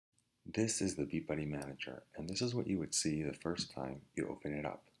This is the BeatBuddy Manager, and this is what you would see the first time you open it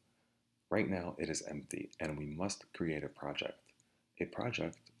up. Right now it is empty, and we must create a project. A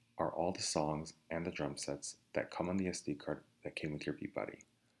project are all the songs and the drum sets that come on the SD card that came with your BeatBuddy.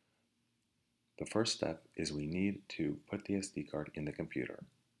 The first step is we need to put the SD card in the computer.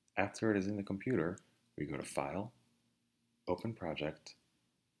 After it is in the computer, we go to File, Open Project,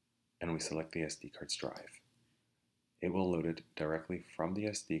 and we select the SD card's drive. It will load it directly from the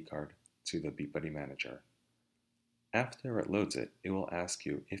SD card to the BeatBuddy Manager. After it loads it, it will ask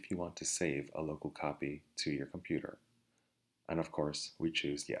you if you want to save a local copy to your computer. And of course, we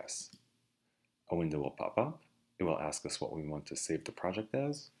choose yes. A window will pop up. It will ask us what we want to save the project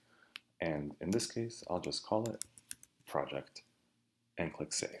as. And in this case, I'll just call it project and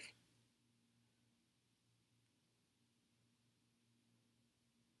click save.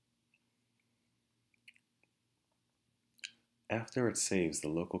 After it saves the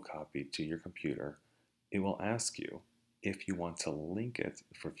local copy to your computer, it will ask you if you want to link it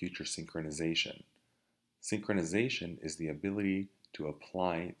for future synchronization. Synchronization is the ability to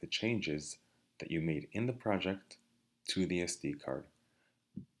apply the changes that you made in the project to the SD card.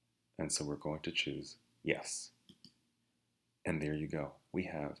 And so we're going to choose yes. And there you go. We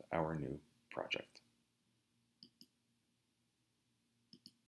have our new project.